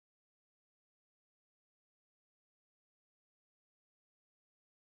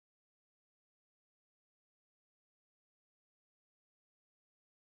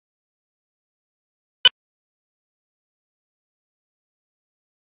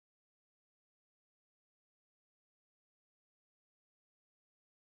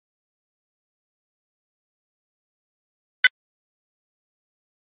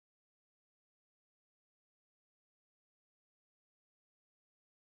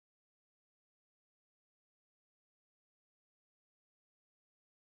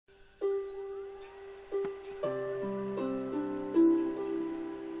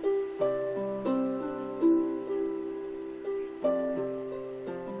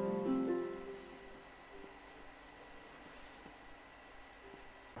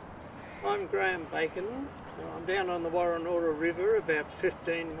I'm Graham Bacon. I'm down on the Warrenora River, about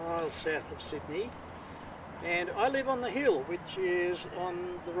 15 miles south of Sydney, and I live on the hill, which is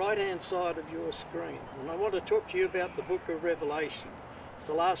on the right-hand side of your screen. And I want to talk to you about the book of Revelation. It's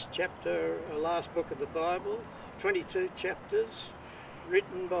the last chapter, last book of the Bible, 22 chapters,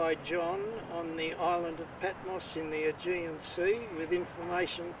 written by John on the island of Patmos in the Aegean Sea, with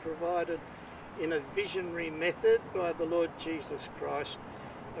information provided in a visionary method by the Lord Jesus Christ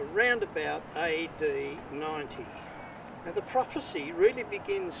around about AD 90. Now the prophecy really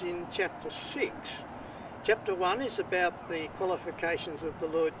begins in chapter 6. Chapter 1 is about the qualifications of the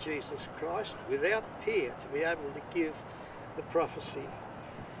Lord Jesus Christ without peer to be able to give the prophecy.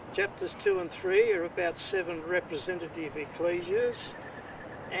 Chapters 2 and 3 are about 7 representative ecclesias,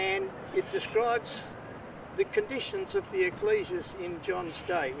 and it describes the conditions of the ecclesias in John's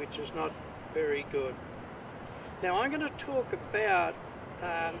day, which is not very good. Now I'm going to talk about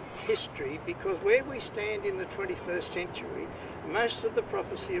history, because where we stand in the 21st century, most of the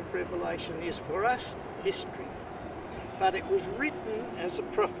prophecy of Revelation is for us history, but it was written as a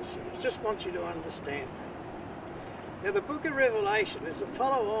prophecy. I just want you to understand that. Now the book of Revelation is a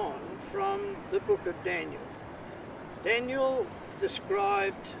follow-on from the book of Daniel. Daniel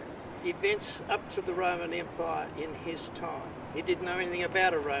described events up to the Roman Empire in his time. He didn't know anything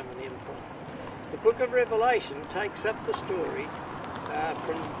about a Roman Empire. The book of Revelation takes up the story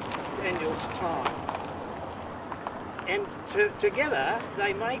from Daniel's time. And together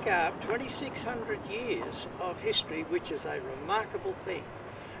they make up 2,600 years of history, which is a remarkable thing.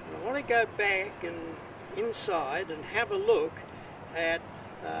 And I want to go back and inside and have a look at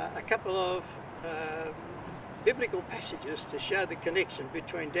a couple of biblical passages to show the connection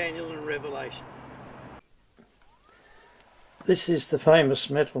between Daniel and Revelation. This is the famous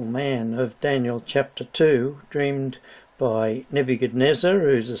metal man of Daniel chapter 2, dreamed by Nebuchadnezzar,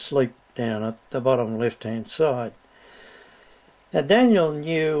 who's asleep down at the bottom left-hand side. Now Daniel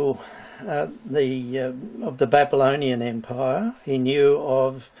knew of the Babylonian Empire. He knew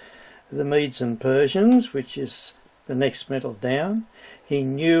of the Medes and Persians, which is the next metal down. He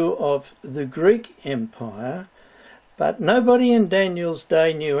knew of the Greek Empire, but nobody in Daniel's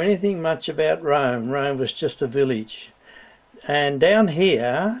day knew anything much about Rome. Rome was just a village. And down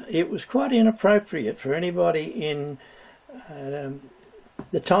here, it was quite inappropriate for anybody in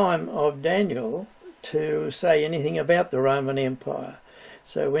the time of Daniel to say anything about the Roman Empire.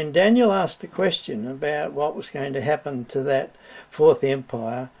 So when Daniel asked the question about what was going to happen to that fourth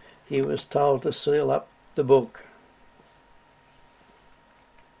empire, he was told to seal up the book.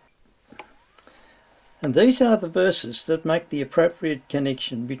 And these are the verses that make the appropriate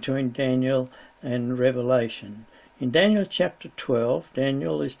connection between Daniel and Revelation. In Daniel chapter 12,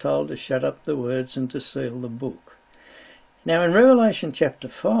 Daniel is told to shut up the words and to seal the book. Now in Revelation chapter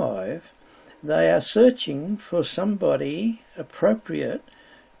 5, they are searching for somebody appropriate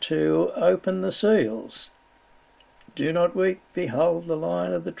to open the seals. Do not weep, behold, the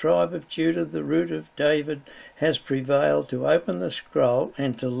Lion of the tribe of Judah, the root of David, has prevailed to open the scroll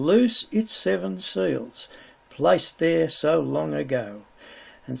and to loose its 7 seals, placed there so long ago.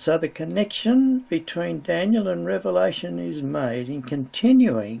 And so the connection between Daniel and Revelation is made in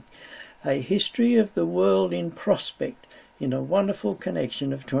continuing a history of the world in prospect in a wonderful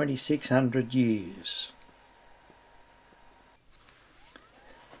connection of 2,600 years.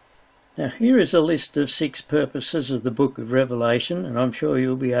 Now here is a list of 6 purposes of the book of Revelation, and I'm sure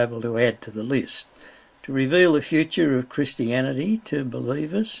you'll be able to add to the list. To reveal the future of Christianity to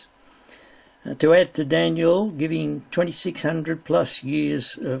believers, to add to Daniel, giving 2,600 plus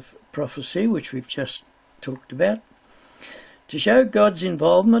years of prophecy, which we've just talked about, to show God's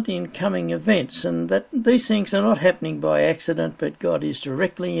involvement in coming events, and that these things are not happening by accident, but God is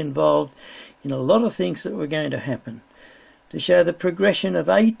directly involved in a lot of things that were going to happen. To show the progression of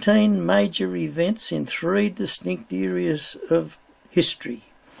 18 major events in 3 distinct areas of history.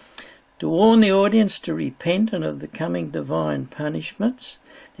 To warn the audience to repent and of the coming divine punishments,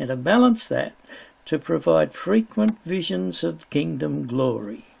 and to balance that, to provide frequent visions of kingdom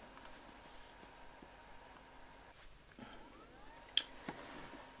glory.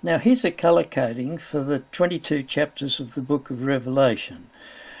 Now here's a colour coding for the 22 chapters of the book of Revelation.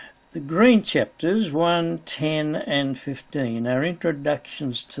 The green chapters 1, 10 and 15 are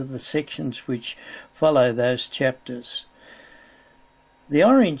introductions to the sections which follow those chapters. The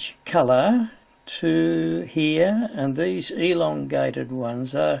orange colour to here and these elongated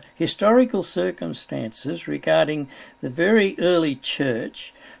ones are historical circumstances regarding the very early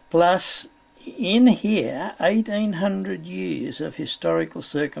church, plus in here 1800 years of historical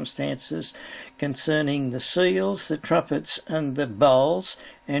circumstances concerning the seals, the trumpets and the bowls,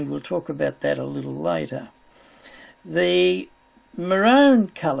 and we'll talk about that a little later. The maroon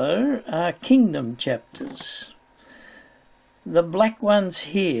colour are kingdom chapters. The black ones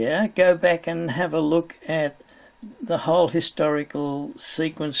here go back and have a look at the whole historical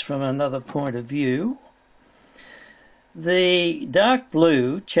sequence from another point of view. The dark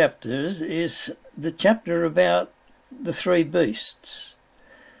blue chapters is the chapter about the three beasts.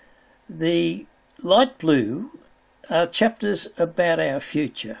 The light blue are chapters about our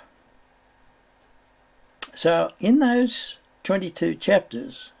future. So in those 22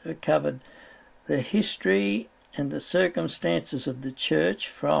 chapters are covered the history and the circumstances of the church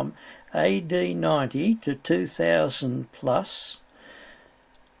from AD 90 to 2000 plus,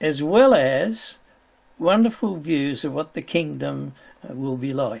 as well as wonderful views of what the kingdom will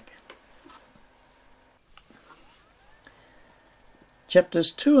be like.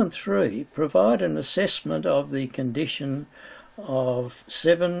 Chapters 2 and 3 provide an assessment of the condition of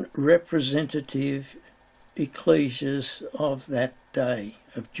 7 representative ecclesias of that day,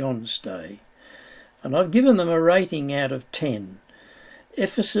 of John's day. And I've given them a rating out of 10.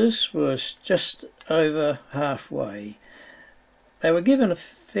 Ephesus was just over halfway. They were given a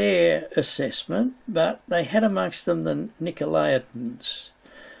fair assessment, but they had amongst them the Nicolaitans.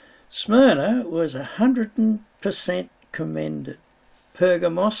 Smyrna was 100% commended.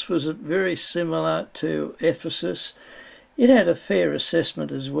 Pergamos was very similar to Ephesus. It had a fair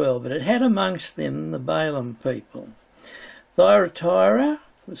assessment as well, but it had amongst them the Balaam people. Thyatira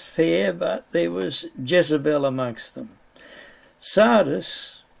was fair, but there was Jezebel amongst them.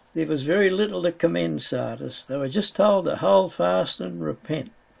 Sardis, there was very little to commend Sardis. They were just told to hold fast and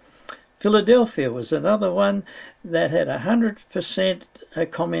repent. Philadelphia was another one that had 100%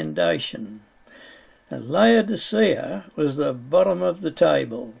 commendation. And Laodicea was the bottom of the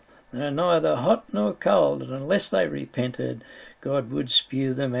table. They were neither hot nor cold, and unless they repented, God would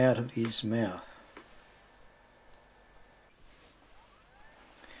spew them out of his mouth.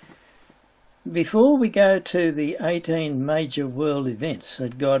 Before we go to the 18 major world events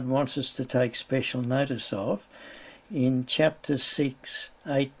that God wants us to take special notice of, in chapters 6,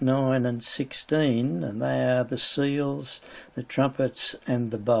 8, 9 and 16, and they are the seals, the trumpets and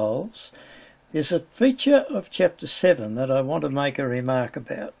the bowls, there's a feature of chapter 7 that I want to make a remark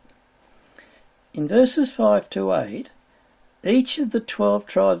about. In verses 5 to 8, each of the 12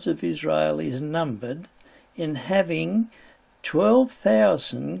 tribes of Israel is numbered in having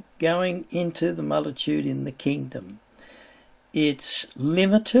 12,000 going into the multitude in the kingdom. It's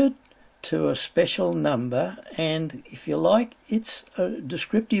limited to a special number, and if you like, it's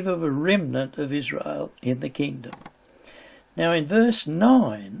descriptive of a remnant of Israel in the kingdom. Now in verse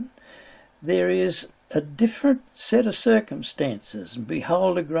 9, there is a different set of circumstances. And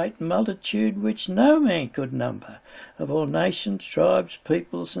behold, a great multitude which no man could number, of all nations, tribes,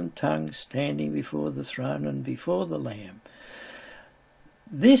 peoples and tongues, standing before the throne and before the Lamb.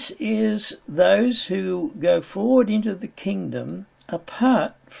 This is those who go forward into the kingdom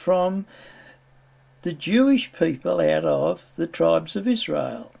apart from the Jewish people out of the tribes of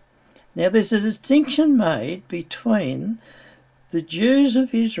Israel. Now there's a distinction made between the Jews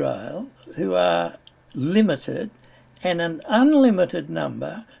of Israel, who are limited, and an unlimited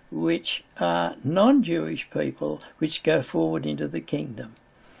number which are non-Jewish people which go forward into the kingdom.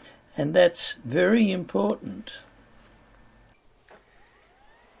 And that's very important.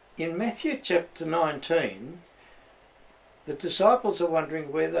 In Matthew chapter 19, the disciples are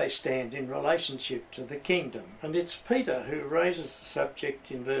wondering where they stand in relationship to the kingdom, and it's Peter who raises the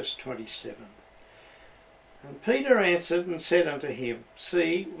subject in verse 27. And Peter answered and said unto him,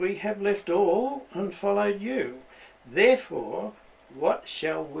 See, we have left all and followed you. Therefore, what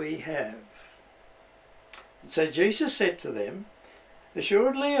shall we have? And so Jesus said to them,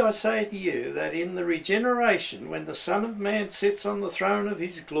 Assuredly I say to you that in the regeneration, when the Son of Man sits on the throne of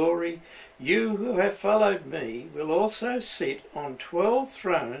his glory, you who have followed me will also sit on 12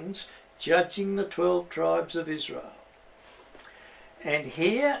 thrones, judging the 12 tribes of Israel. And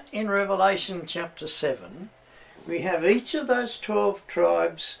here in Revelation chapter 7, we have each of those 12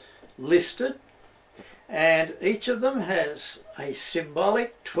 tribes listed, and each of them has a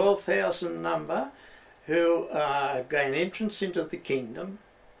symbolic 12,000 number who gain entrance into the kingdom,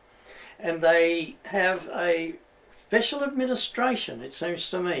 and they have a special administration, it seems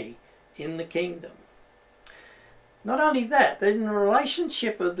to me, in the kingdom. Not only that, in the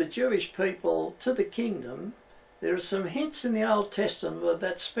relationship of the Jewish people to the kingdom, there are some hints in the Old Testament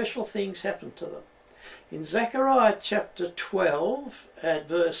that special things happen to them. In Zechariah chapter 12 at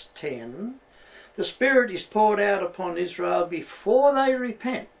verse 10, the Spirit is poured out upon Israel before they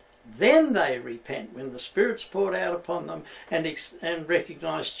repent. Then they repent, when the Spirit's poured out upon them and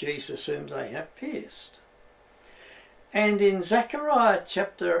recognise Jesus whom they have pierced. And in Zechariah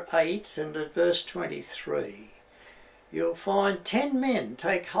chapter 8 and at verse 23, you'll find 10 men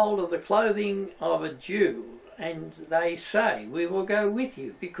take hold of the clothing of a Jew, and they say, "We will go with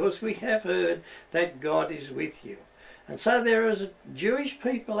you because we have heard that God is with you." And so there is Jewish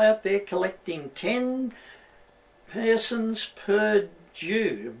people out there collecting 10 persons per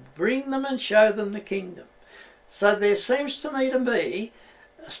Jew to bring them and show them the kingdom. So there seems to me to be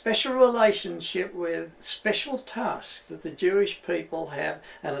a special relationship with special tasks that the Jewish people have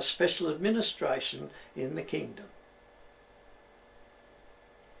and a special administration in the kingdom.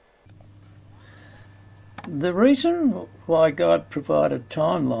 The reason why God provided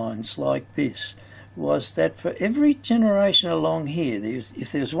timelines like this was that for every generation along here,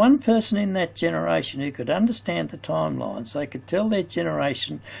 if there was one person in that generation who could understand the timelines, they could tell their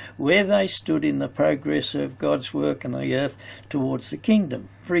generation where they stood in the progress of God's work on the earth towards the kingdom.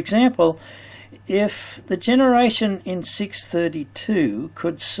 For example, if the generation in 632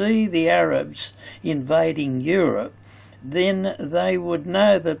 could see the Arabs invading Europe, then they would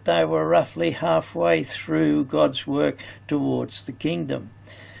know that they were roughly halfway through God's work towards the kingdom.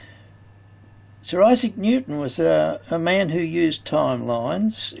 Sir Isaac Newton was a man who used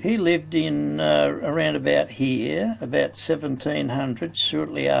timelines. He lived in around about here, about 1700,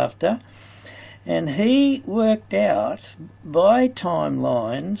 shortly after, and he worked out by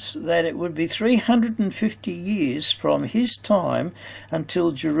timelines that it would be 350 years from his time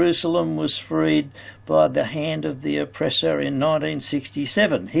until Jerusalem was freed by the hand of the oppressor in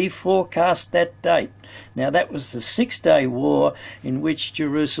 1967. He forecast that date. Now that was the Six-Day War in which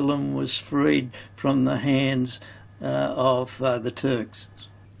Jerusalem was freed from the hands of the Turks,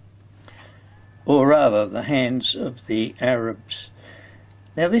 or rather the hands of the Arabs.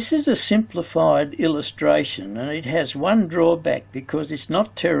 Now this is a simplified illustration, and it has one drawback because it's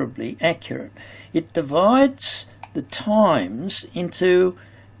not terribly accurate. It divides the times into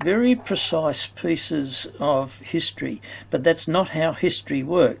very precise pieces of history, but that's not how history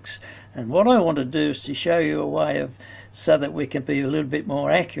works. And what I want to do is to show you a way of, so that we can be a little bit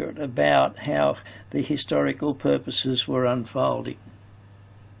more accurate about how the historical purposes were unfolding.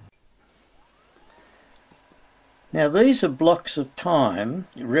 Now these are blocks of time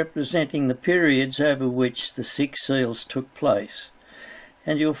representing the periods over which the 6 seals took place.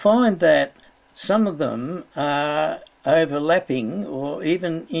 And you'll find that some of them are overlapping or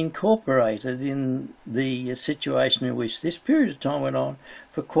even incorporated in the situation in which this period of time went on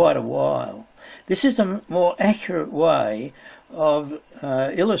for quite a while. This is a more accurate way of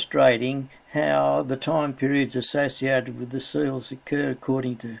illustrating how the time periods associated with the seals occurred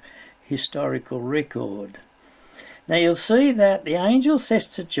according to historical record. Now you'll see that the angel says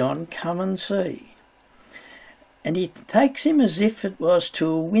to John, "Come and see." And he takes him as if it was to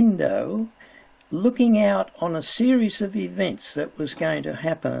a window, looking out on a series of events that was going to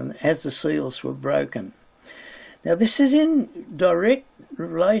happen as the seals were broken. Now this is in direct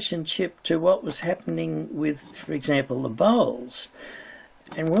relationship to what was happening with, for example, the bowls.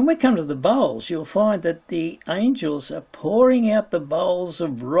 And when we come to the bowls, you'll find that the angels are pouring out the bowls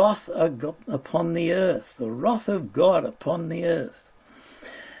of wrath upon the earth, the wrath of God upon the earth.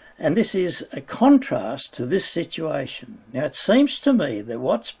 And this is a contrast to this situation. Now it seems to me that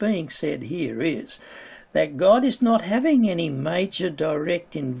what's being said here is that God is not having any major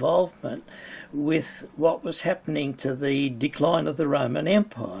direct involvement with what was happening to the decline of the Roman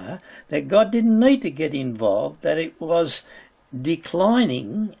Empire, that God didn't need to get involved, that it was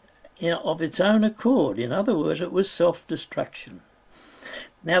declining of its own accord. In other words, it was self-destruction.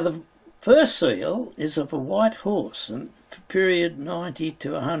 Now the first seal is of a white horse, and period 90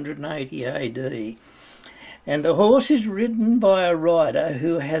 to 180 AD, and the horse is ridden by a rider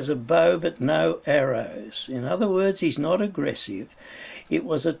who has a bow but no arrows. In other words, he's not aggressive. It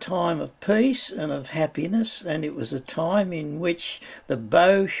was a time of peace and of happiness, and it was a time in which the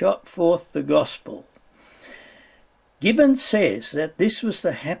bow shot forth the gospel. Gibbon says that this was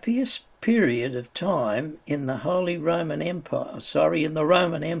the happiest period of time in the Holy Roman Empire, in the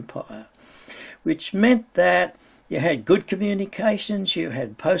Roman Empire, which meant that you had good communications, you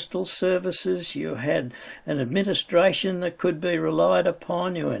had postal services, you had an administration that could be relied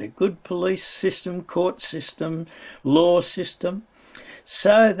upon, you had a good police system, court system, law system,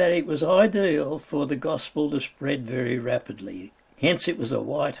 so that it was ideal for the gospel to spread very rapidly. Hence it was a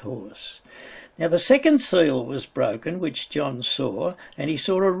white horse. Now the second seal was broken, which John saw, and he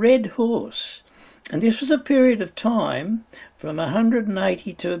saw a red horse. And this was a period of time from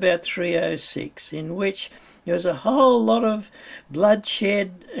 180 to about 306 in which there was a whole lot of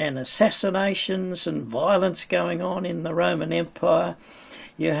bloodshed and assassinations and violence going on in the Roman Empire.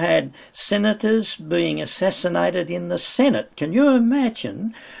 You had senators being assassinated in the Senate. Can you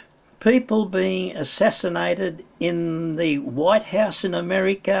imagine people being assassinated in the White House in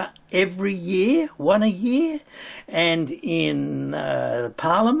America every year, one a year, and in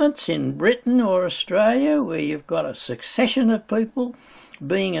parliaments in Britain or Australia where you've got a succession of people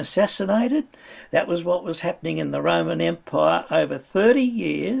being assassinated? That was what was happening in the Roman Empire over 30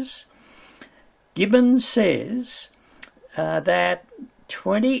 years. Gibbon says that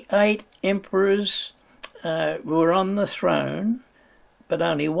 28 emperors were on the throne, but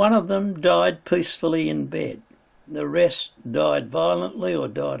only one of them died peacefully in bed. The rest died violently or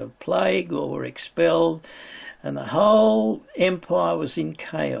died of plague or were expelled, and the whole empire was in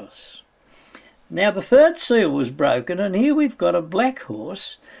chaos. Now the third seal was broken, and here we've got a black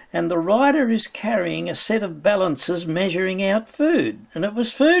horse, and the rider is carrying a set of balances measuring out food, and it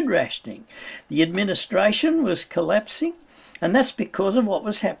was food rationing. The administration was collapsing, and that's because of what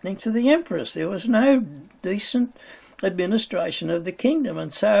was happening to the empress. There was no decent administration of the kingdom,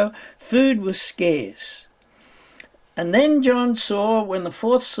 and so food was scarce. And then John saw, when the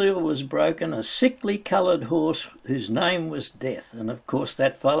fourth seal was broken, a sickly coloured horse whose name was Death. And of course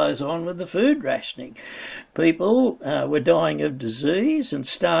that follows on with the food rationing. People were dying of disease and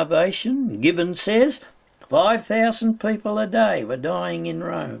starvation. Gibbon says 5,000 people a day were dying in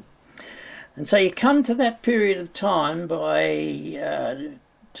Rome. And so you come to that period of time by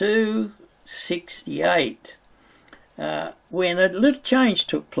 268, when a little change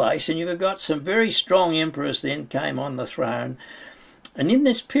took place, and you've got some very strong emperors then came on the throne. And in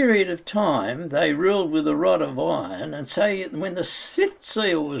this period of time, they ruled with a rod of iron. And so when the fifth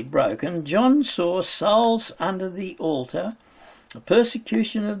seal was broken, John saw souls under the altar, a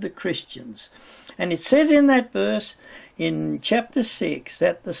persecution of the Christians. And it says in that verse, in chapter 6,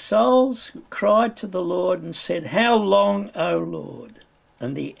 that the souls cried to the Lord and said, "How long, O Lord?"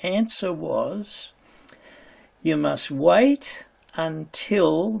 And the answer was, "You must wait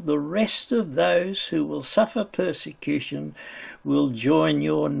until the rest of those who will suffer persecution will join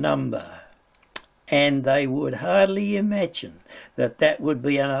your number." And they would hardly imagine that that would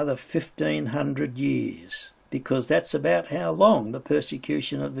be another 1,500 years, because that's about how long the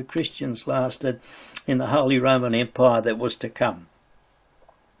persecution of the Christians lasted in the Holy Roman Empire that was to come.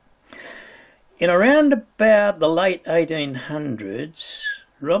 In around about the late 1800s,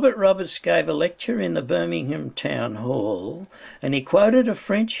 Robert Roberts gave a lecture in the Birmingham Town Hall, and he quoted a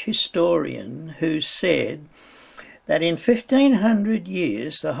French historian who said that in 1,500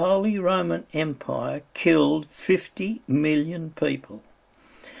 years the Holy Roman Empire killed 50 million people.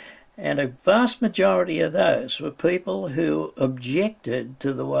 And a vast majority of those were people who objected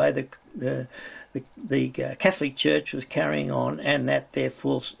to the way the Catholic Church was carrying on, and that their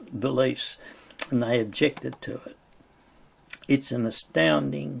false beliefs, and they objected to it. It's an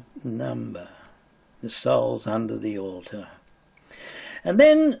astounding number, the souls under the altar. And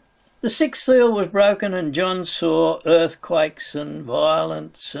then the sixth seal was broken, and John saw earthquakes and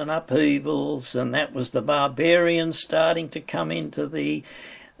violence and upheavals, and that was the barbarians starting to come into the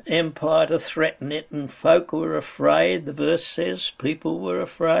empire to threaten it, and folk were afraid. The verse says people were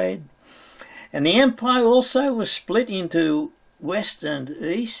afraid. And the empire also was split into west and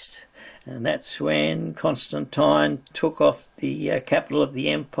east, and that's when Constantine took off the capital of the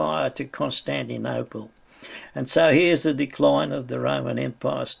empire to Constantinople. And so here's the decline of the Roman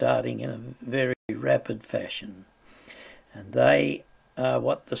Empire starting in a very rapid fashion. And they are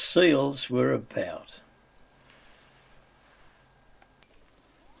what the seals were about.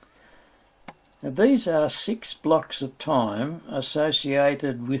 Now, these are 6 blocks of time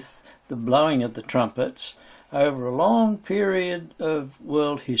associated with the blowing of the trumpets over a long period of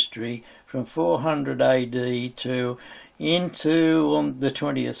world history from 400 AD to into the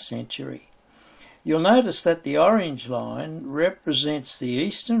 20th century. You'll notice that the orange line represents the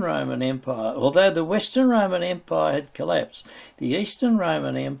Eastern Roman Empire. Although the Western Roman Empire had collapsed, the Eastern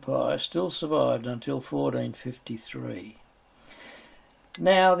Roman Empire still survived until 1453.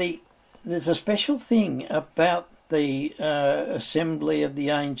 Now, there's a special thing about the assembly of the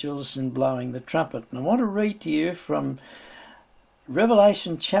angels and blowing the trumpet. And I want to read to you from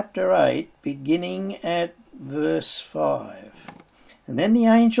Revelation chapter 8, beginning at verse 5. And then the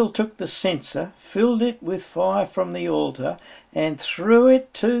angel took the censer, filled it with fire from the altar, and threw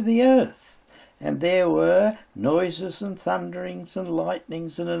it to the earth. And there were noises and thunderings and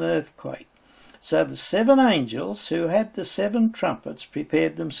lightnings and an earthquake. So the 7 angels who had the 7 trumpets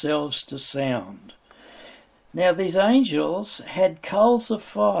prepared themselves to sound. Now these angels had coals of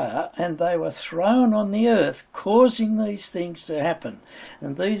fire, and they were thrown on the earth, causing these things to happen.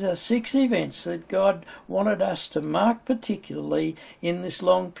 And these are 6 events that God wanted us to mark particularly in this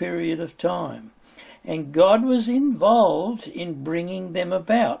long period of time. And God was involved in bringing them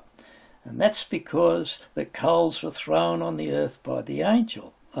about. And that's because the coals were thrown on the earth by the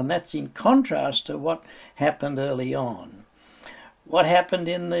angel. And that's in contrast to what happened early on. What happened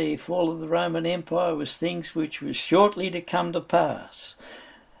in the fall of the Roman Empire was things which were shortly to come to pass,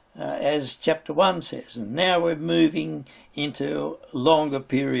 as chapter 1 says. And now we're moving into longer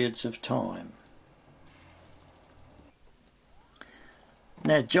periods of time.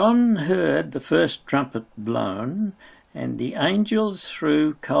 Now John heard the first trumpet blown, and the angels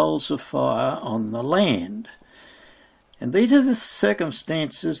threw coals of fire on the land. And these are the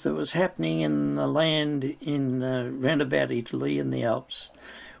circumstances that was happening in the land in round about Italy in the Alps,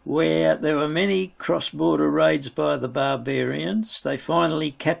 where there were many cross-border raids by the barbarians. They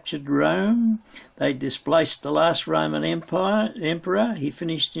finally captured Rome. They displaced the last Roman emperor. He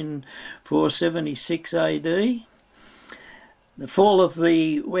finished in 476 AD. The fall of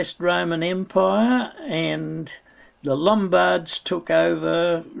the West Roman Empire, and the Lombards took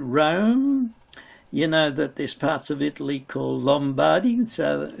over Rome. You know that there's parts of Italy called Lombardy,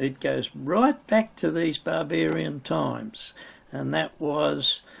 so it goes right back to these barbarian times. And that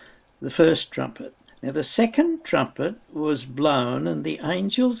was the first trumpet. Now the second trumpet was blown, and the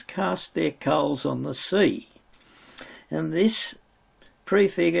angels cast their coals on the sea. And this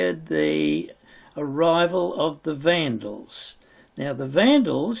prefigured the arrival of the Vandals. Now the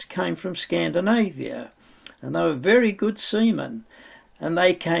Vandals came from Scandinavia, and they were very good seamen. And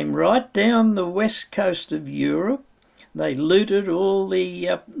they came right down the west coast of Europe. They looted all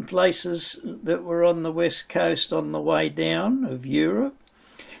the places that were on the west coast on the way down of Europe.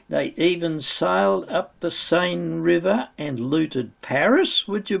 They even sailed up the Seine River and looted Paris,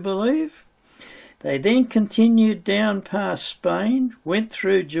 would you believe? They then continued down past Spain, went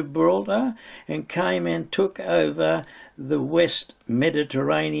through Gibraltar, and came and took over the West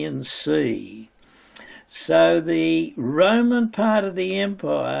Mediterranean Sea. So the Roman part of the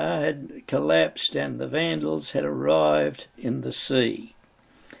empire had collapsed, and the Vandals had arrived in the sea.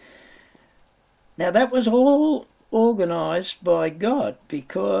 Now that was all organised by God,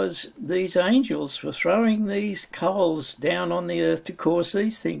 because these angels were throwing these coals down on the earth to cause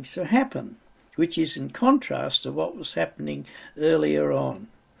these things to happen, which is in contrast to what was happening earlier on.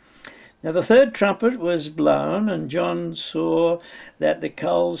 Now the third trumpet was blown, and John saw that the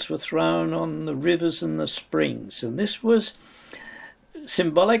coals were thrown on the rivers and the springs. And this was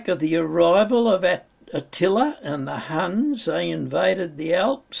symbolic of the arrival of Attila and the Huns. They invaded the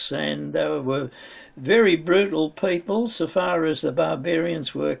Alps, and they were very brutal people so far as the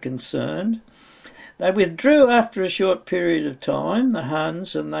barbarians were concerned. They withdrew after a short period of time, the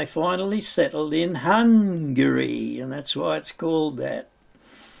Huns, and they finally settled in Hungary, and that's why it's called that.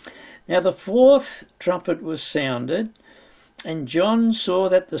 Now the fourth trumpet was sounded, and John saw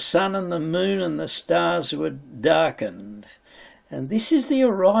that the sun and the moon and the stars were darkened. And this is the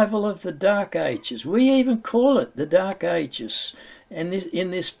arrival of the Dark Ages. We even call it the Dark Ages in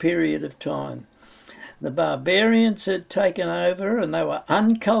this period of time. The barbarians had taken over, and they were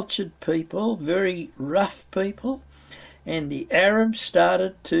uncultured people, very rough people, and the Arabs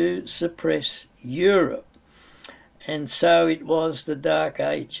started to suppress Europe. And so it was the Dark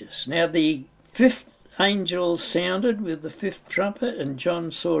Ages. Now the fifth angel sounded with the fifth trumpet, and John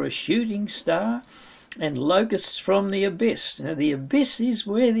saw a shooting star and locusts from the abyss. Now the abyss is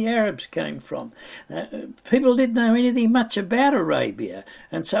where the Arabs came from. People didn't know anything much about Arabia,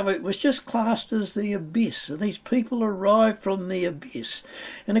 and so it was just classed as the abyss. And these people arrived from the abyss.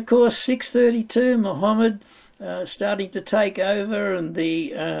 And of course 632, Muhammad starting to take over, and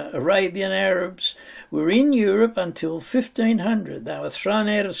the Arabian Arabs were in Europe until 1500. They were thrown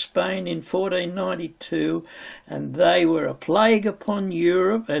out of Spain in 1492, and they were a plague upon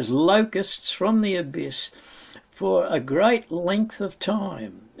Europe as locusts from the abyss for a great length of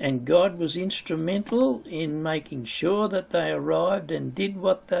time. And God was instrumental in making sure that they arrived and did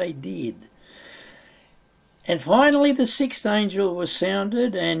what they did. And finally the sixth angel was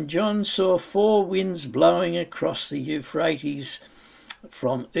sounded, and John saw 4 winds blowing across the Euphrates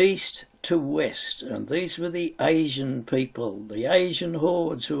from east to west. And these were the Asian people, the Asian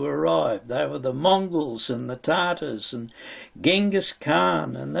hordes who arrived. They were the Mongols and the Tartars and Genghis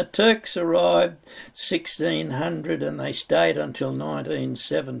Khan, and the Turks arrived 1600, and they stayed until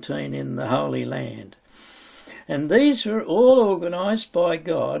 1917 in the Holy Land. And these were all organised by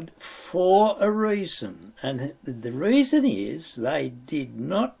God for a reason. And the reason is they did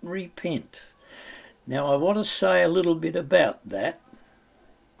not repent. Now I want to say a little bit about that.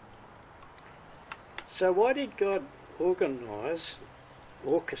 So why did God orchestrate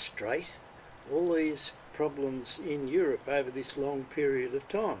all these problems in Europe over this long period of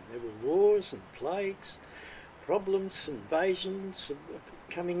time? There were wars and plagues, problems, invasions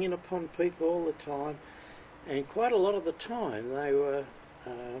coming in upon people all the time, and quite a lot of the time they were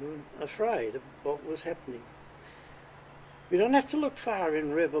afraid of what was happening. We don't have to look far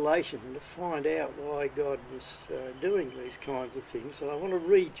in Revelation to find out why God was doing these kinds of things, and I want to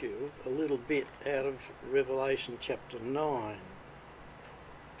read you a little bit out of Revelation chapter 9.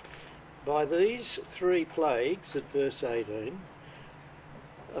 By these 3 plagues, at verse 18,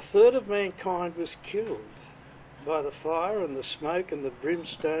 a third of mankind was killed by the fire and the smoke and the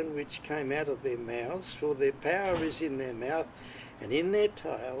brimstone which came out of their mouths, for their power is in their mouth and in their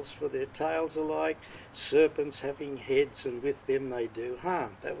tails, for their tails are like serpents having heads, and with them they do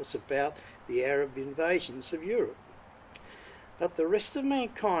harm. That was about the Arab invasions of Europe. But the rest of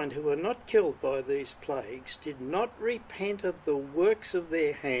mankind who were not killed by these plagues did not repent of the works of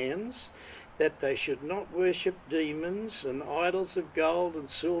their hands, that they should not worship demons and idols of gold and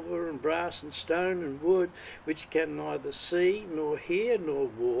silver and brass and stone and wood, which can neither see nor hear nor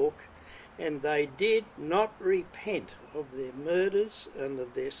walk. And they did not repent of their murders and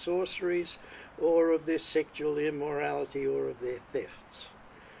of their sorceries, or of their sexual immorality, or of their thefts.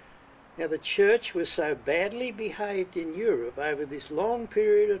 Now the church was so badly behaved in Europe over this long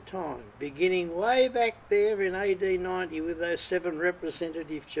period of time, beginning way back there in AD 90 with those 7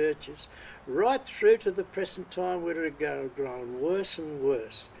 representative churches, right through to the present time where it had grown worse and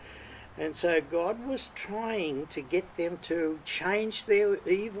worse. And so God was trying to get them to change their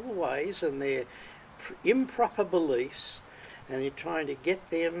evil ways and their improper beliefs, and He's trying to get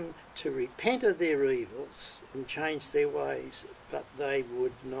them to repent of their evils and change their ways, but they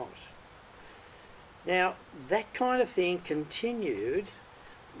would not. Now, that kind of thing continued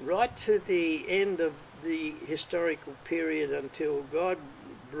right to the end of the historical period until God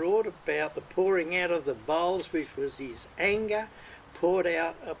brought about the pouring out of the bowls, which was His anger poured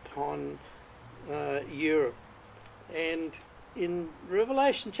out upon Europe. And in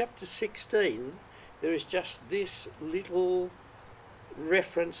Revelation chapter 16, there is just this little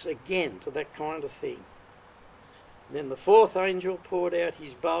reference again to that kind of thing. Then the 4th angel poured out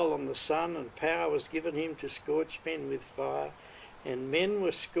his bowl on the sun, and power was given him to scorch men with fire. And men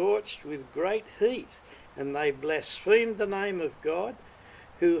were scorched with great heat, and they blasphemed the name of God,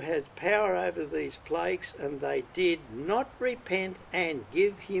 who had power over these plagues, and they did not repent and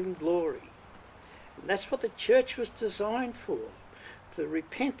give Him glory. And that's what the church was designed for, the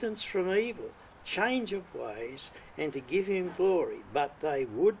repentance from evil, change of ways, and to give Him glory. But they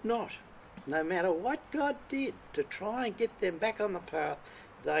would not. No matter what God did to try and get them back on the path,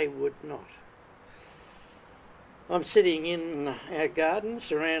 they would not. I'm sitting in our garden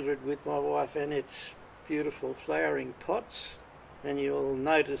surrounded with my wife Annette's beautiful flowering pots, and you'll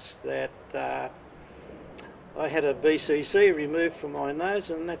notice that I had a BCC removed from my nose,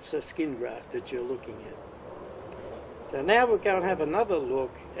 and that's a skin graft that you're looking at. So now we'll go and have another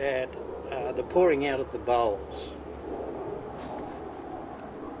look at the pouring out of the bowls.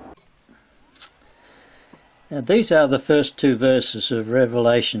 Now, these are the first 2 verses of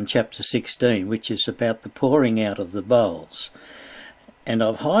Revelation chapter 16, which is about the pouring out of the bowls. And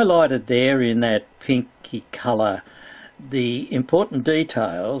I've highlighted there in that pinky colour the important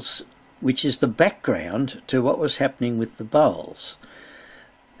details, which is the background to what was happening with the bowls.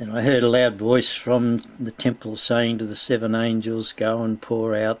 And I heard a loud voice from the temple saying to the 7 angels, "Go and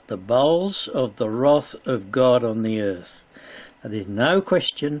pour out the bowls of the wrath of God on the earth." Now, there's no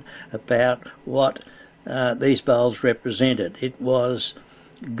question about what these bowls represented. It was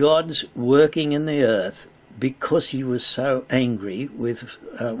God's working in the earth because He was so angry with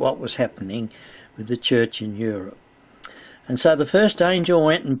what was happening with the church in Europe. And so the first angel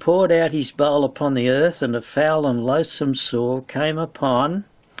went and poured out his bowl upon the earth, and a foul and loathsome sore came upon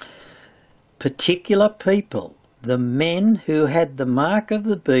particular people, the men who had the mark of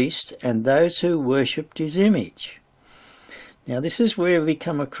the beast and those who worshipped his image. Now this is where we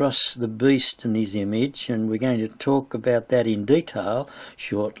come across the beast and his image, and we're going to talk about that in detail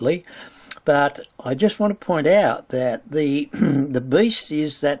shortly. But I just want to point out that the beast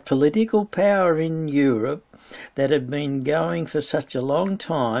is that political power in Europe that had been going for such a long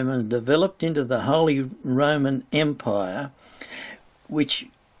time and developed into the Holy Roman Empire, which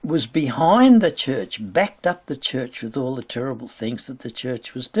was behind the church, backed up the church with all the terrible things that the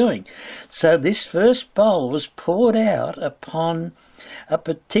church was doing. So this first bowl was poured out upon a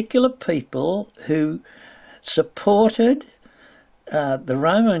particular people who supported the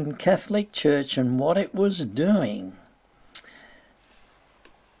Roman Catholic Church and what it was doing.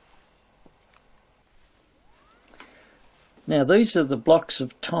 Now these are the blocks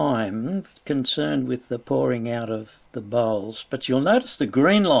of time concerned with the pouring out of the bowls, but you'll notice the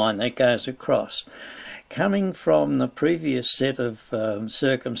green line that goes across, coming from the previous set of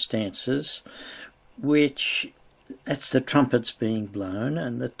circumstances, which that's the trumpets being blown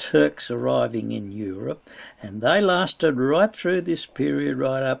and the Turks arriving in Europe, and they lasted right through this period,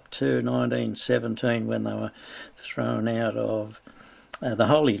 right up to 1917 when they were thrown out of the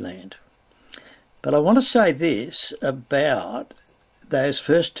Holy Land. But I want to say this about those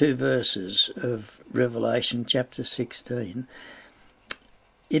first two verses of Revelation chapter 16.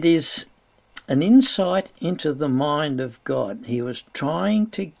 It is an insight into the mind of God. He was trying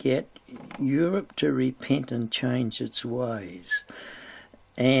to get Europe to repent and change its ways.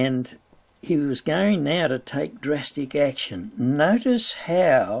 And he was going now to take drastic action. Notice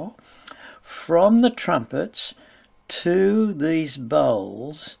how from the trumpets to these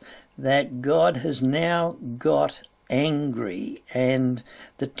bowls that God has now got angry and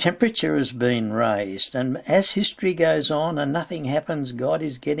the temperature has been raised, and as history goes on and nothing happens, God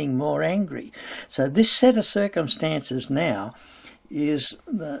is getting more angry. So this set of circumstances now is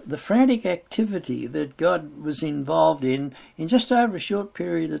the frantic activity that God was involved in just over a short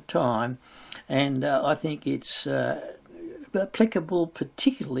period of time, and I think it's applicable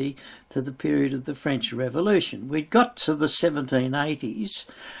particularly to the period of the French Revolution. We got to the 1780s,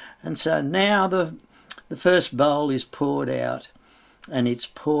 and so now the first bowl is poured out, and it's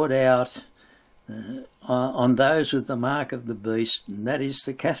poured out on those with the mark of the beast, and that is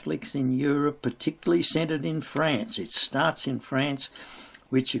the Catholics in Europe, particularly centred in France. It starts in France,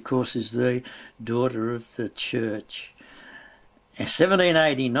 which of course is the daughter of the Church.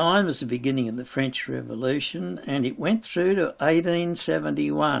 1789 was the beginning of the French Revolution, and it went through to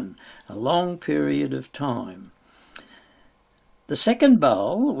 1871, a long period of time. The second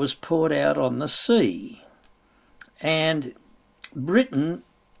bowl was poured out on the sea, and Britain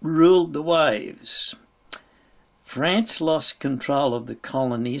ruled the waves. France lost control of the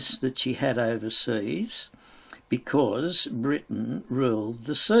colonies that she had overseas because Britain ruled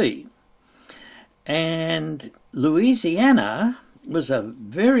the sea. And Louisiana was a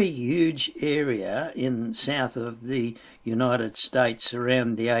very huge area in south of the United States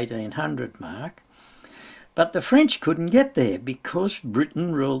around the 1800 mark. But the French couldn't get there because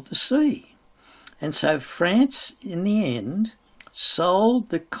Britain ruled the sea. And so France, in the end, sold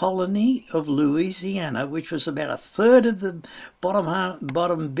the colony of Louisiana, which was about a third of the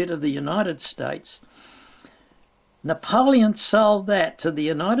bottom bit of the United States. Napoleon sold that to the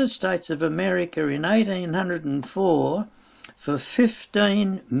United States of America in 1804 for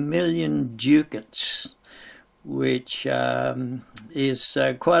 15 million ducats, which is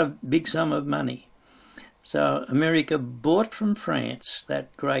quite a big sum of money. So America bought from France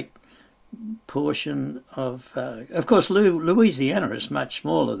that great portion of course Louisiana is much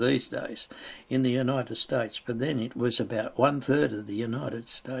smaller these days in the United States, but then it was about 1/3 of the United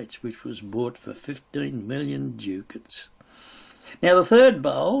States, which was bought for 15 million ducats. Now the third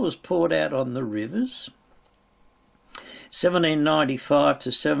bowl was poured out on the rivers. 1795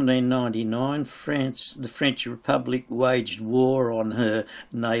 to 1799, the French Republic waged war on her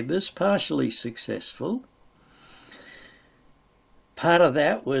neighbours, partially successful. Part of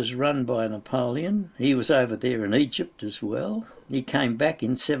that was run by Napoleon. He was over there in Egypt as well. He came back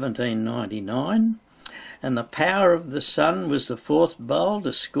in 1799, and the power of the sun was the fourth bowl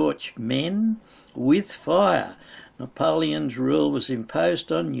to scorch men with fire. Napoleon's rule was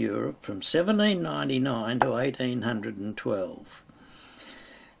imposed on Europe from 1799 to 1812.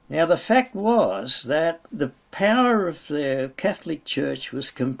 Now the fact was that the power of the Catholic Church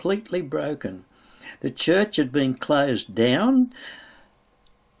was completely broken. The church had been closed down,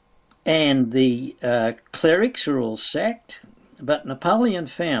 and the clerics were all sacked, but Napoleon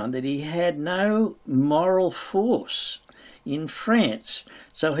found that he had no moral force in France,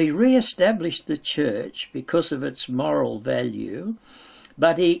 so he re-established the church because of its moral value,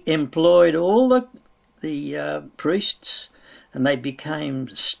 but he employed all the priests, and they became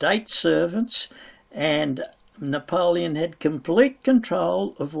state servants, and Napoleon had complete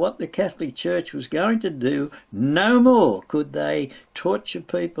control of what the Catholic Church was going to do. No more could they torture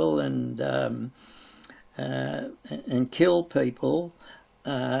people and kill people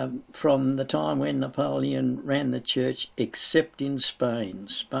from the time when Napoleon ran the church, except in Spain.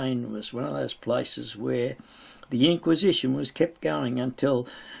 Spain was one of those places where the Inquisition was kept going until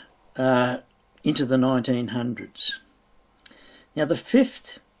into the 1900s. Now the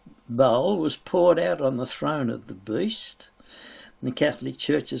fifth bowl was poured out on the throne of the beast. The Catholic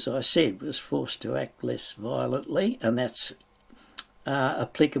Church, as I said, was forced to act less violently, and that's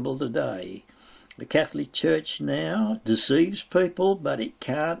applicable today. The Catholic Church now deceives people, but it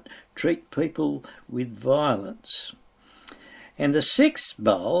can't treat people with violence. And the sixth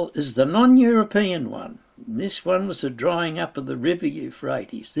bowl is the non-European one. This one was the drying up of the river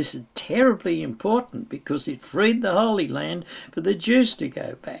Euphrates. This is terribly important because it freed the Holy Land for the Jews to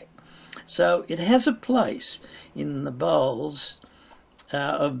go back. So it has a place in the bowls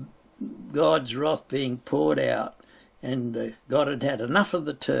of God's wrath being poured out, and God had had enough of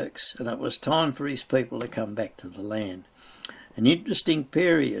the Turks, and it was time for his people to come back to the land. An interesting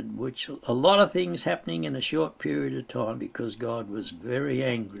period, which a lot of things happening in a short period of time because God was very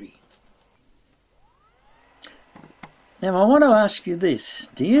angry. Now I want to ask you this.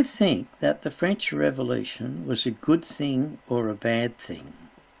 Do you think that the French Revolution was a good thing or a bad thing?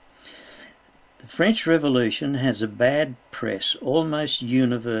 The French Revolution has a bad press almost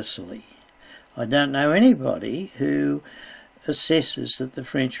universally. I don't know anybody who assesses that the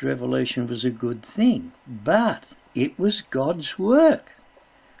French Revolution was a good thing, but it was God's work.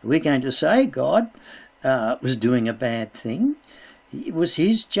 We're going to say God was doing a bad thing. It was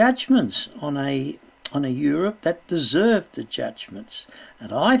his judgments on a Europe that deserved the judgments.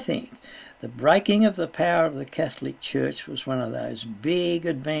 And I think the breaking of the power of the Catholic Church was one of those big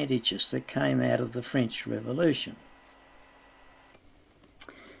advantages that came out of the French Revolution.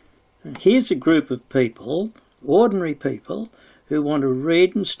 Here's a group of people, ordinary people, who want to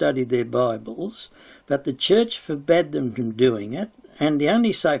read and study their Bibles, but the church forbade them from doing it, and the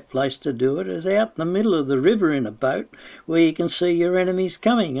only safe place to do it is out in the middle of the river in a boat where you can see your enemies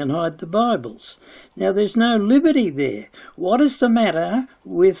coming and hide the Bibles. Now there's no liberty there. What is the matter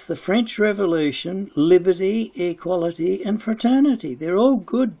with the French Revolution, liberty, equality and fraternity? They're all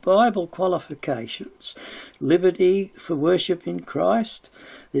good Bible qualifications. Liberty for worship in Christ.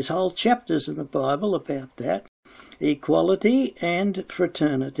 There's whole chapters in the Bible about that. Equality and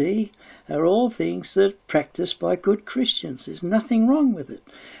fraternity are all things that are practiced by good Christians. There's nothing wrong with it.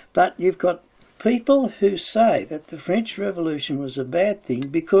 But you've got people who say that the French Revolution was a bad thing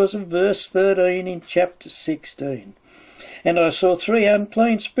because of verse 13 in chapter 16. And I saw 3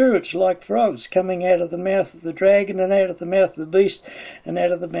 unclean spirits like frogs coming out of the mouth of the dragon and out of the mouth of the beast and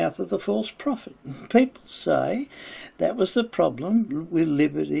out of the mouth of the false prophet. People say that was the problem with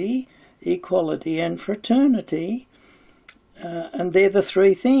liberty, equality and fraternity, and they're the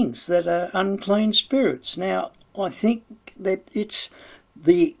 3 things that are unclean spirits. Now, I think that it's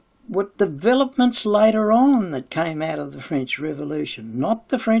what developments later on that came out of the French Revolution, not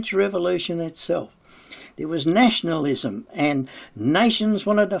the French Revolution itself. There was nationalism, and nations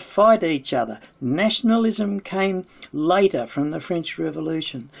wanted to fight each other. Nationalism came later from the French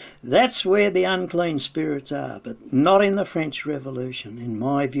Revolution. That's where the unclean spirits are, but not in the French Revolution, in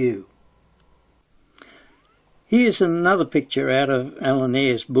my view. Here's another picture out of Alan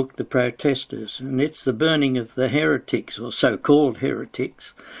Ayre's book, The Protesters, and it's the burning of the heretics, or so-called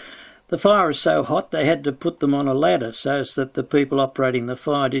heretics. The fire is so hot they had to put them on a ladder so that the people operating the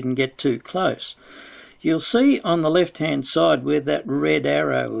fire didn't get too close. You'll see on the left-hand side where that red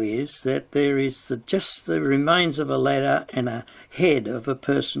arrow is that there is just the remains of a ladder and a head of a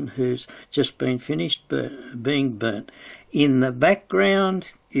person who's just been finished being burnt. In the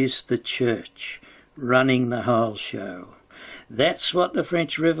background is the church running the whole show. That's what the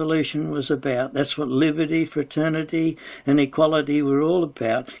French Revolution was about. That's what liberty, fraternity and equality were all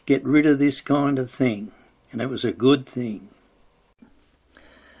about. Get rid of this kind of thing. And it was a good thing.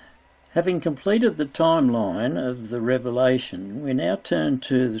 Having completed the timeline of the Revelation, we now turn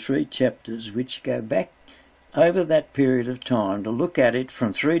to the 3 chapters which go back over that period of time to look at it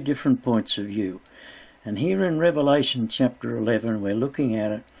from 3 different points of view. And here in Revelation chapter 11 we're looking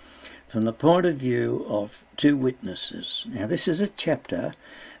at it from the point of view of 2 witnesses. Now this is a chapter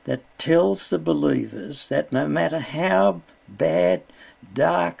that tells the believers that no matter how bad,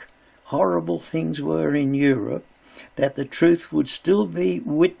 dark, horrible things were in Europe, that the truth would still be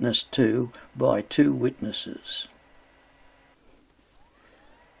witnessed to by 2 witnesses.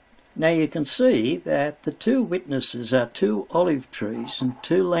 Now you can see that the 2 witnesses are 2 olive trees and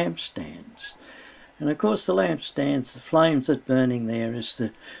 2 lampstands. And of course the lampstands, the flames that are burning there is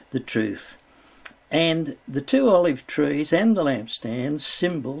the truth. And the 2 olive trees and the lampstands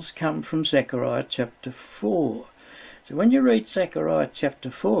symbols come from Zechariah chapter 4. So when you read Zechariah chapter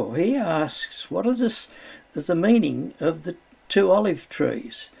 4, he asks, what is the meaning of the 2 olive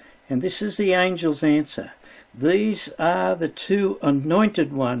trees? And this is the angel's answer. These are the 2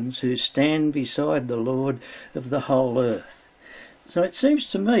 anointed ones who stand beside the Lord of the whole earth. So it seems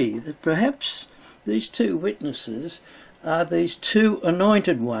to me that perhaps these 2 witnesses are these two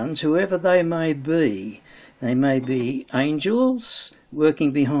anointed ones, whoever they may be. They may be angels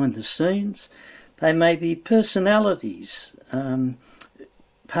working behind the scenes. They may be personalities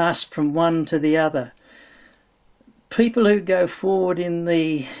passed from one to the other. People who go forward in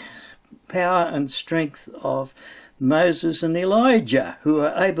the power and strength of Moses and Elijah, who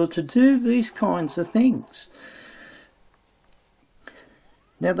are able to do these kinds of things.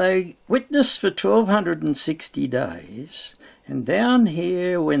 Now they witnessed for 1260 days, and down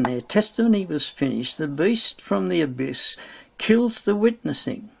here, when their testimony was finished, the beast from the abyss kills the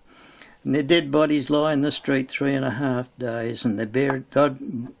witnessing. And their dead bodies lie in the street 3.5 days, and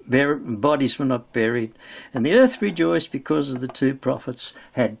their bodies were not buried. And the earth rejoiced because of the two prophets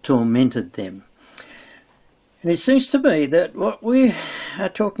had tormented them. And it seems to me that what we are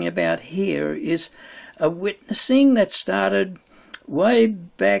talking about here is a witnessing that started way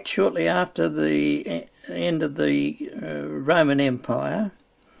back shortly after the end of the Roman Empire,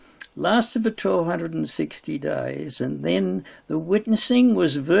 lasted for 1260 days, and then the witnessing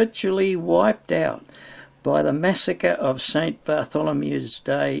was virtually wiped out by the massacre of St. Bartholomew's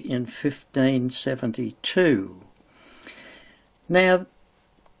Day in 1572. Now,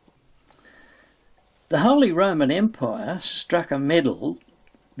 the Holy Roman Empire struck a medal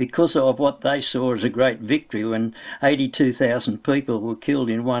because of what they saw as a great victory when 82,000 people were killed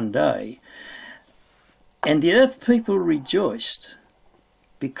in one day. And the earth people rejoiced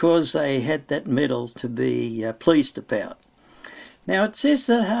because they had that medal to be pleased about. Now it says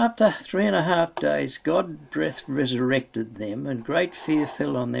that after 3.5 days God breath resurrected them, and great fear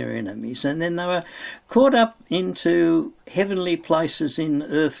fell on their enemies, and then they were caught up into heavenly places in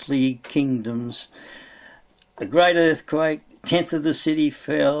earthly kingdoms. A great earthquake, 1/10 of the city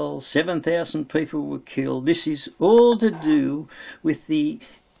fell, 7,000 people were killed. This is all to do with the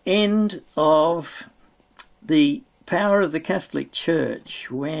end of the power of the Catholic Church,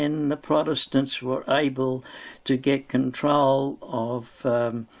 when the Protestants were able to get control of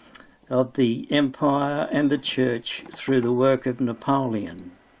the empire and the church through the work of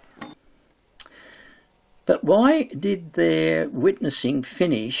Napoleon. But why did their witnessing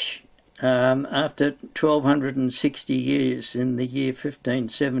finish after 1260 years in the year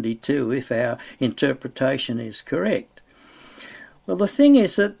 1572, if our interpretation is correct? Well, the thing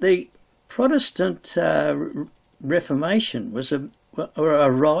is that the Protestant Reformation was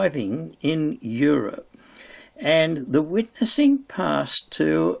arriving in Europe, and the witnessing passed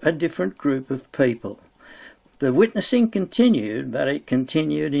to a different group of people. The witnessing continued, but it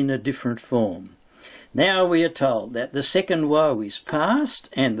continued in a different form. Now we are told that the second woe is past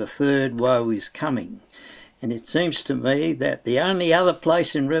and the third woe is coming. And it seems to me that the only other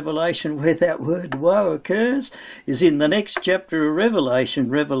place in Revelation where that word woe occurs is in the next chapter of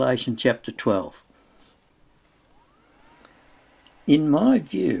Revelation, Revelation chapter 12. In my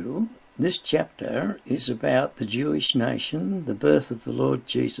view, this chapter is about the Jewish nation, the birth of the Lord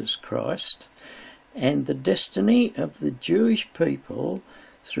Jesus Christ, and the destiny of the Jewish people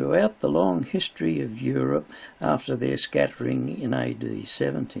throughout the long history of Europe after their scattering in AD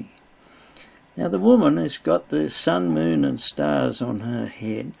 70. Now the woman has got the sun, moon and stars on her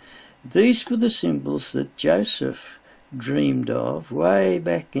head. These were the symbols that Joseph dreamed of way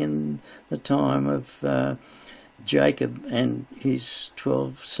back in the time of Jacob and his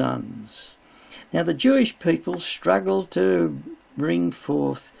 12 sons. Now the Jewish people struggled to bring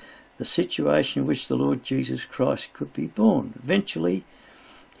forth the situation in which the Lord Jesus Christ could be born. Eventually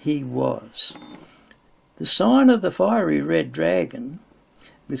he was. The sign of the fiery red dragon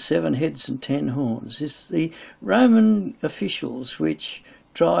with 7 heads and 10 horns is the Roman officials which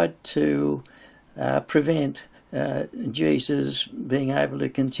tried to prevent Jesus being able to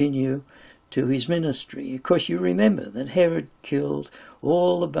continue to his ministry. Of course, you remember that Herod killed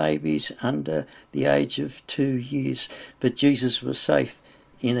all the babies under the age of 2 years, but Jesus was safe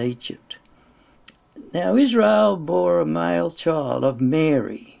in Egypt. Now Israel bore a male child of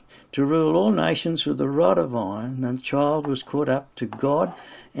Mary to rule all nations with a rod of iron, and the child was caught up to God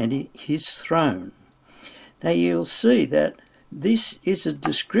and his throne. Now you'll see that this is a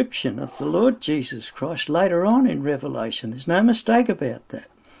description of the Lord Jesus Christ later on in Revelation. There's no mistake about that.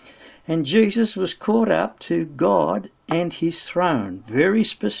 And Jesus was caught up to God and his throne. Very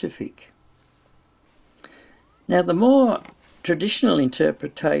specific. Now the more traditional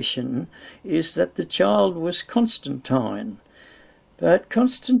interpretation is that the child was Constantine. But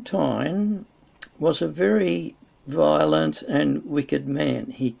Constantine was a very violent and wicked man.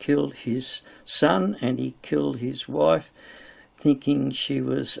 He killed his son and he killed his wife, thinking she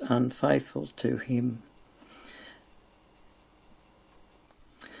was unfaithful to him.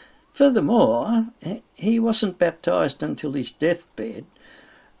 Furthermore, he wasn't baptised until his deathbed,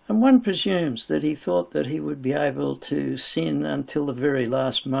 and one presumes that he thought that he would be able to sin until the very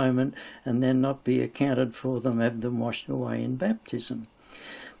last moment and then not be accounted for them, have them washed away in baptism.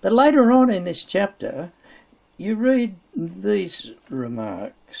 But later on in this chapter, you read these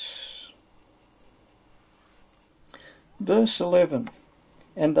remarks. Verse 11,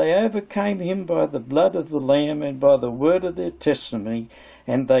 "And they overcame him by the blood of the Lamb and by the word of their testimony,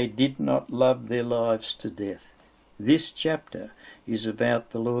 and they did not love their lives to death." This chapter is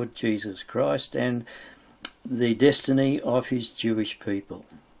about the Lord Jesus Christ and the destiny of his Jewish people.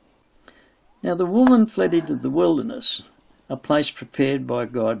 Now the woman fled into the wilderness, a place prepared by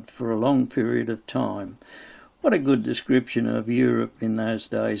God for a long period of time. What a good description of Europe in those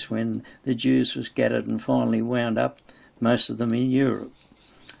days when the Jews were scattered and finally wound up, most of them in Europe.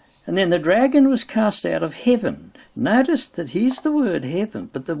 And then the dragon was cast out of heaven. Notice that here's the word heaven,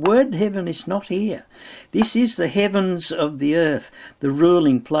 but the word heaven is not here. This is the heavens of the earth, the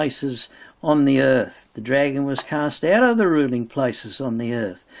ruling places on the earth. The dragon was cast out of the ruling places on the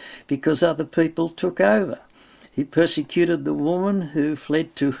earth because other people took over. He persecuted the woman who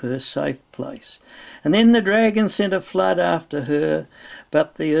fled to her safe place. And then the dragon sent a flood after her,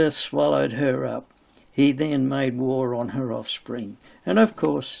 but the earth swallowed her up. He then made war on her offspring. And of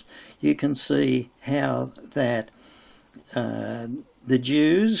course, you can see how that the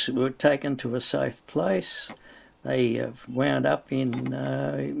Jews were taken to a safe place. They wound up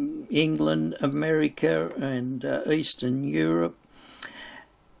in England, America, and Eastern Europe.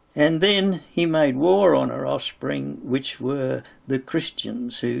 And then he made war on her offspring, which were the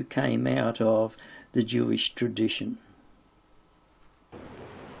Christians who came out of the Jewish tradition.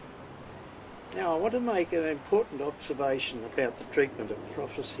 Now I want to make an important observation about the treatment of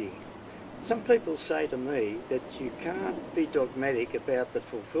prophecy. Some people say to me that you can't be dogmatic about the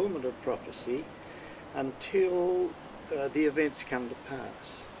fulfilment of prophecy until the events come to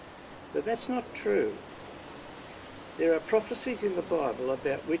pass. But that's not true. There are prophecies in the Bible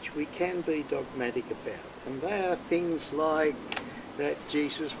about which we can be dogmatic about, and they are things like that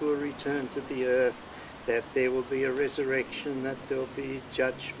Jesus will return to the earth, that there will be a resurrection, that there will be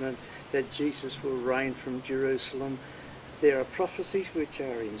judgment, that Jesus will reign from Jerusalem. There are prophecies which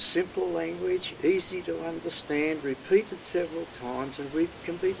are in simple language, easy to understand, repeated several times, and we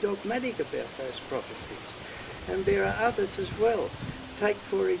can be dogmatic about those prophecies. And there are others as well. Take,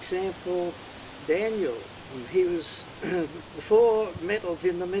 for example, Daniel. He was the four metals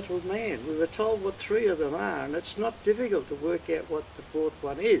in the metal man. We were told what three of them are, and it's not difficult to work out what the fourth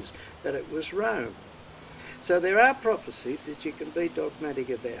one is, that it was Rome. So there are prophecies that you can be dogmatic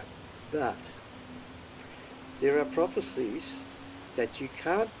about, but there are prophecies that you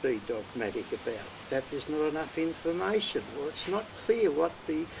can't be dogmatic about, that there's not enough information, or it's not clear what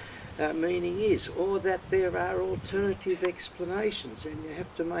the meaning is, or that there are alternative explanations and you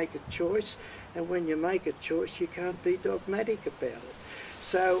have to make a choice, and when you make a choice you can't be dogmatic about it.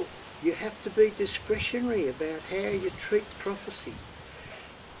 So you have to be discretionary about how you treat prophecy.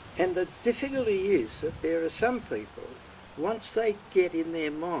 And the difficulty is that there are some people, once they get in their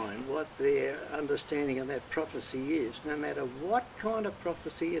mind what their understanding of that prophecy is, no matter what kind of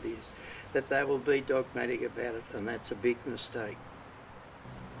prophecy it is, that they will be dogmatic about it, and that's a big mistake.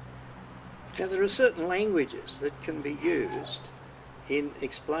 Now there are certain languages that can be used in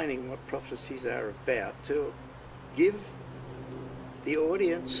explaining what prophecies are about to give the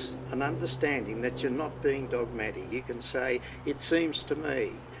audience an understanding that you're not being dogmatic. You can say, "It seems to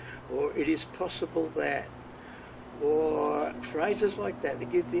me," or "it is possible that," or phrases like that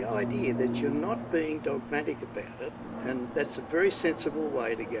that give the idea that you're not being dogmatic about it, and that's a very sensible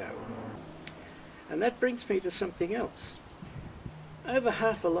way to go. And that brings me to something else. Over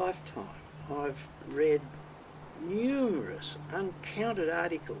half a lifetime I've read numerous, uncounted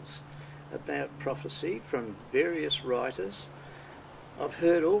articles about prophecy from various writers. I've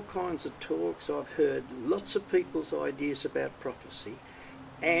heard all kinds of talks, I've heard lots of people's ideas about prophecy,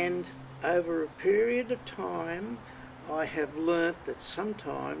 and over a period of time I have learnt that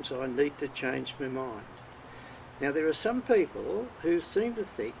sometimes I need to change my mind. Now there are some people who seem to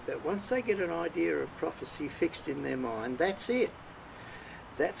think that once they get an idea of prophecy fixed in their mind, that's it.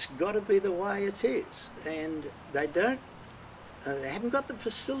 That's got to be the way it is, and they haven't got the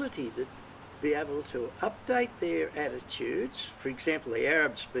facility to be able to update their attitudes. For example, the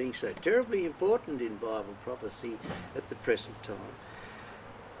Arabs being so terribly important in Bible prophecy at the present time.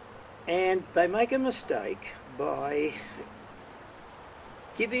 And they make a mistake by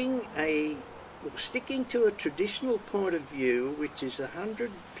sticking to a traditional point of view which is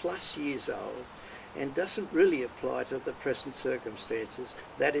 100+ years old, and doesn't really apply to the present circumstances.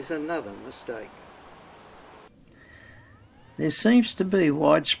 That is another mistake. There seems to be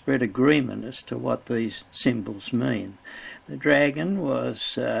widespread agreement as to what these symbols mean. The dragon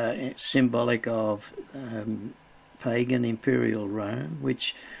was symbolic of pagan imperial Rome,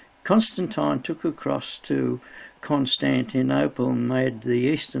 which Constantine took across to Constantinople and made the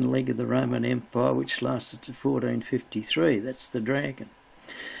eastern leg of the Roman Empire, which lasted to 1453. That's the dragon.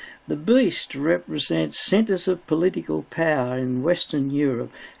 The beast represents centres of political power in Western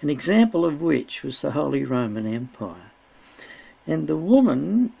Europe, an example of which was the Holy Roman Empire. And the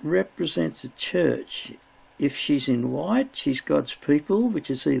woman represents a church. If she's in white, she's God's people, which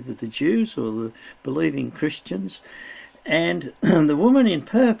is either the Jews or the believing Christians. And the woman in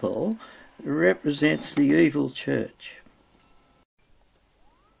purple represents the evil church.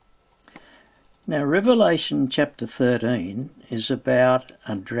 Now, Revelation chapter 13 is about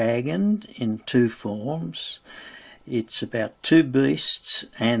a dragon in two forms. It's about two beasts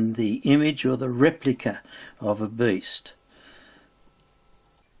and the image or the replica of a beast.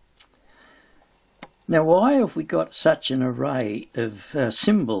 Now, why have we got such an array of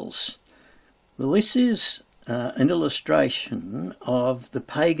symbols? Well, this is an illustration of the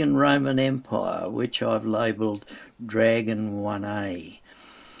pagan Roman Empire, which I've labelled Dragon 1A.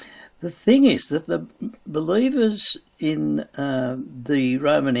 The thing is that the believers in the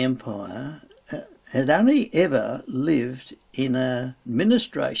Roman Empire had only ever lived in an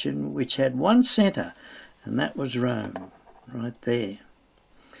administration which had one centre, and that was Rome, right there.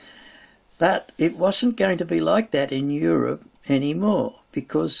 But it wasn't going to be like that in Europe anymore,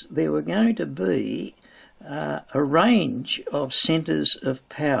 because there were going to be a range of centres of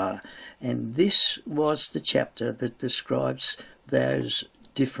power, and this was the chapter that describes those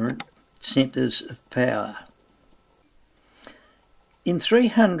different centres of power. In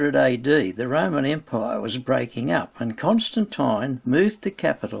 300 AD, the Roman Empire was breaking up, and Constantine moved the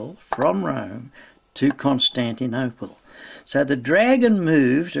capital from Rome to Constantinople. So the dragon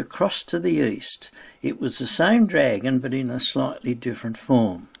moved across to the east. It was the same dragon, but in a slightly different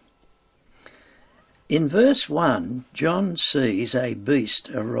form. In verse 1, John sees a beast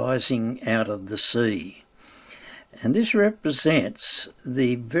arising out of the sea. And this represents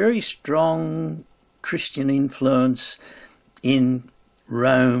the very strong Christian influence in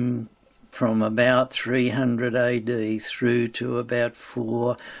Rome from about 300 AD through to about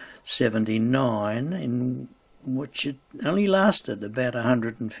 479, in which it only lasted about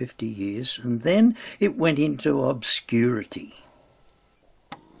 150 years, and then it went into obscurity.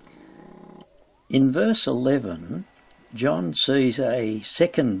 In verse 11, John sees a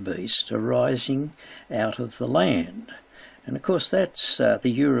second beast arising out of the land. And of course that's the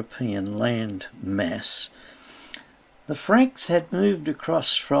European land mass. The Franks had moved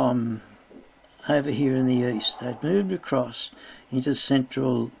across from over here in the east. They'd moved across into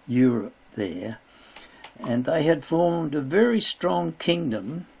Central Europe there, and they had formed a very strong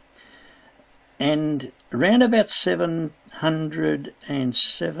kingdom. And around about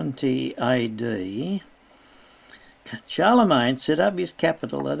 770 AD, Charlemagne set up his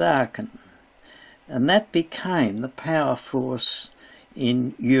capital at Aachen, and that became the power force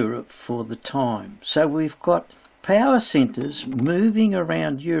in Europe for the time. So we've got power centres moving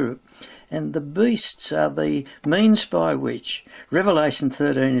around Europe, and the beasts are the means by which Revelation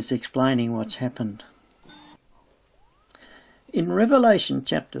 13 is explaining what's happened. In Revelation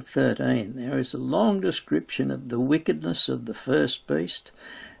chapter 13 there is a long description of the wickedness of the first beast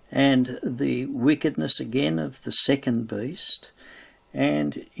and the wickedness again of the second beast.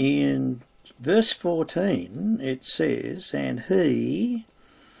 And in verse 14 it says, "And he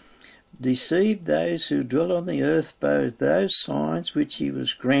deceived those who dwell on the earth by those signs which he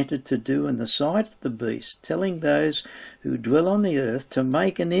was granted to do in the sight of the beast, telling those who dwell on the earth to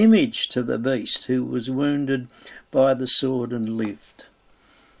make an image to the beast who was wounded by the sword and lived."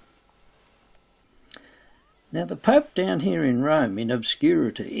 Now the Pope down here in Rome, in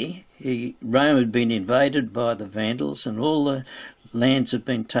obscurity, Rome had been invaded by the Vandals and all the lands had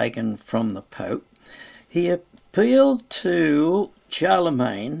been taken from the Pope. He appealed to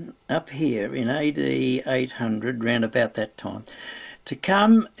Charlemagne up here in AD 800, round about that time, to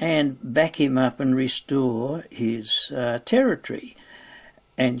come and back him up and restore his territory.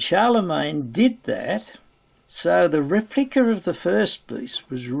 And Charlemagne did that, so the replica of the first beast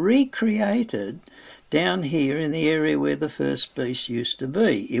was recreated down here in the area where the first beast used to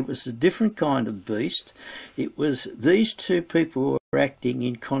be. It was a different kind of beast. It was these two people were acting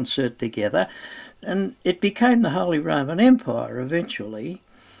in concert together, and it became the Holy Roman Empire eventually.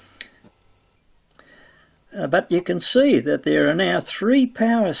 But you can see that there are now 3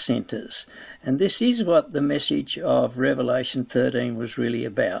 power centres, and this is what the message of Revelation 13 was really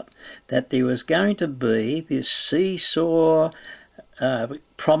about, that there was going to be this seesaw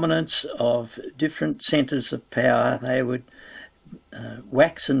prominence of different centres of power. They would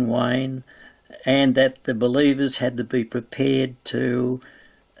wax and wane, and that the believers had to be prepared to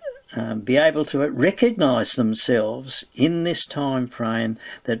be able to recognise themselves in this time frame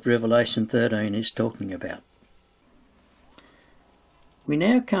that Revelation 13 is talking about. We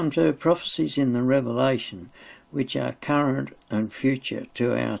now come to prophecies in the Revelation which are current and future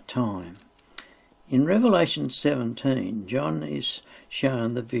to our time. In Revelation 17, John is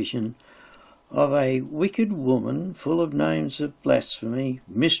shown the vision of a wicked woman full of names of blasphemy,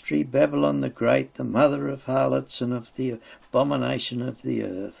 mystery, Babylon the Great, the mother of harlots and of the abomination of the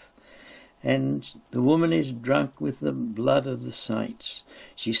earth. And the woman is drunk with the blood of the saints.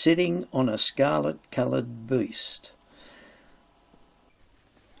 She's sitting on a scarlet-coloured beast.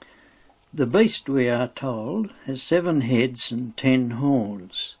 The beast, we are told, has 7 heads and 10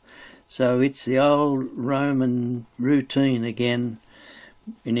 horns. So it's the old Roman routine again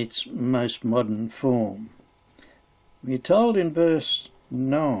in its most modern form. We're told in verse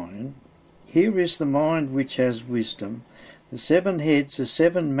 9, "Here is the mind which has wisdom. The 7 heads are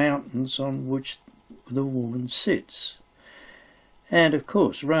 7 mountains on which the woman sits." And of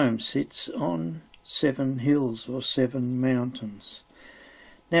course Rome sits on 7 hills or 7 mountains.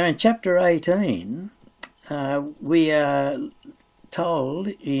 Now in chapter 18 we are told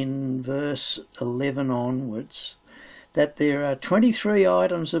in verse 11 onwards that there are 23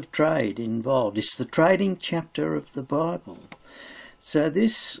 items of trade involved. It's the trading chapter of the Bible. So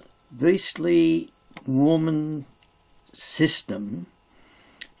this beastly woman system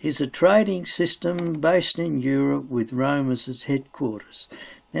is a trading system based in Europe with Rome as its headquarters.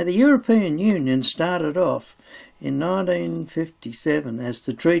 Now the European Union started off in 1957 as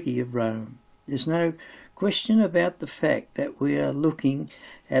the Treaty of Rome. There's no question about the fact that we are looking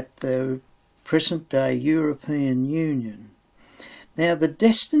at the present day European Union. Now the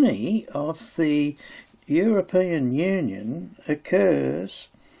destiny of the European Union occurs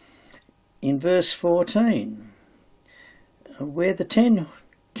in verse 14, where the 10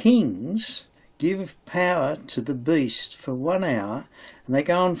 kings give power to the beast for 1 hour and they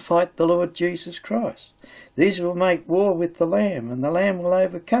go and fight the Lord Jesus Christ. These will make war with the Lamb, and the Lamb will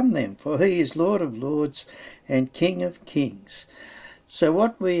overcome them, for he is Lord of lords and King of kings. So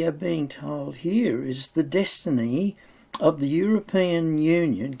what we are being told here is the destiny of the European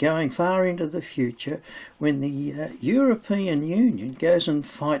Union going far into the future, when the European Union goes and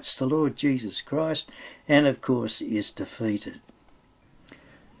fights the Lord Jesus Christ and of course is defeated.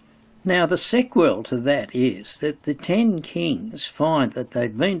 Now the sequel to that is that the 10 kings find that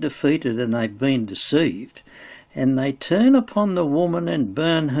they've been defeated and they've been deceived, and they turn upon the woman and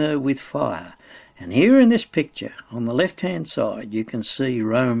burn her with fire. And here in this picture, on the left-hand side, you can see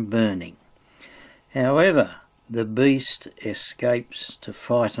Rome burning. However, the beast escapes to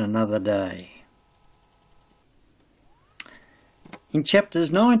fight another day. In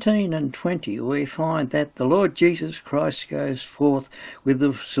chapters 19 and 20, we find that the Lord Jesus Christ goes forth with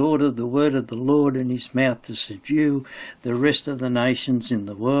the sword of the word of the Lord in his mouth to subdue the rest of the nations in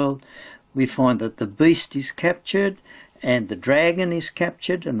the world. We find that the beast is captured and the dragon is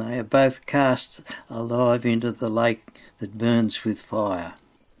captured, and they are both cast alive into the lake that burns with fire.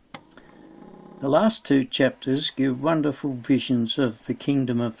 The last 2 chapters give wonderful visions of the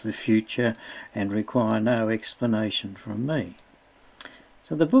kingdom of the future and require no explanation from me.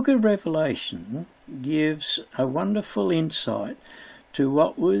 So the book of Revelation gives a wonderful insight to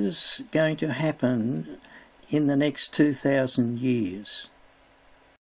what was going to happen in the next 2,000 years.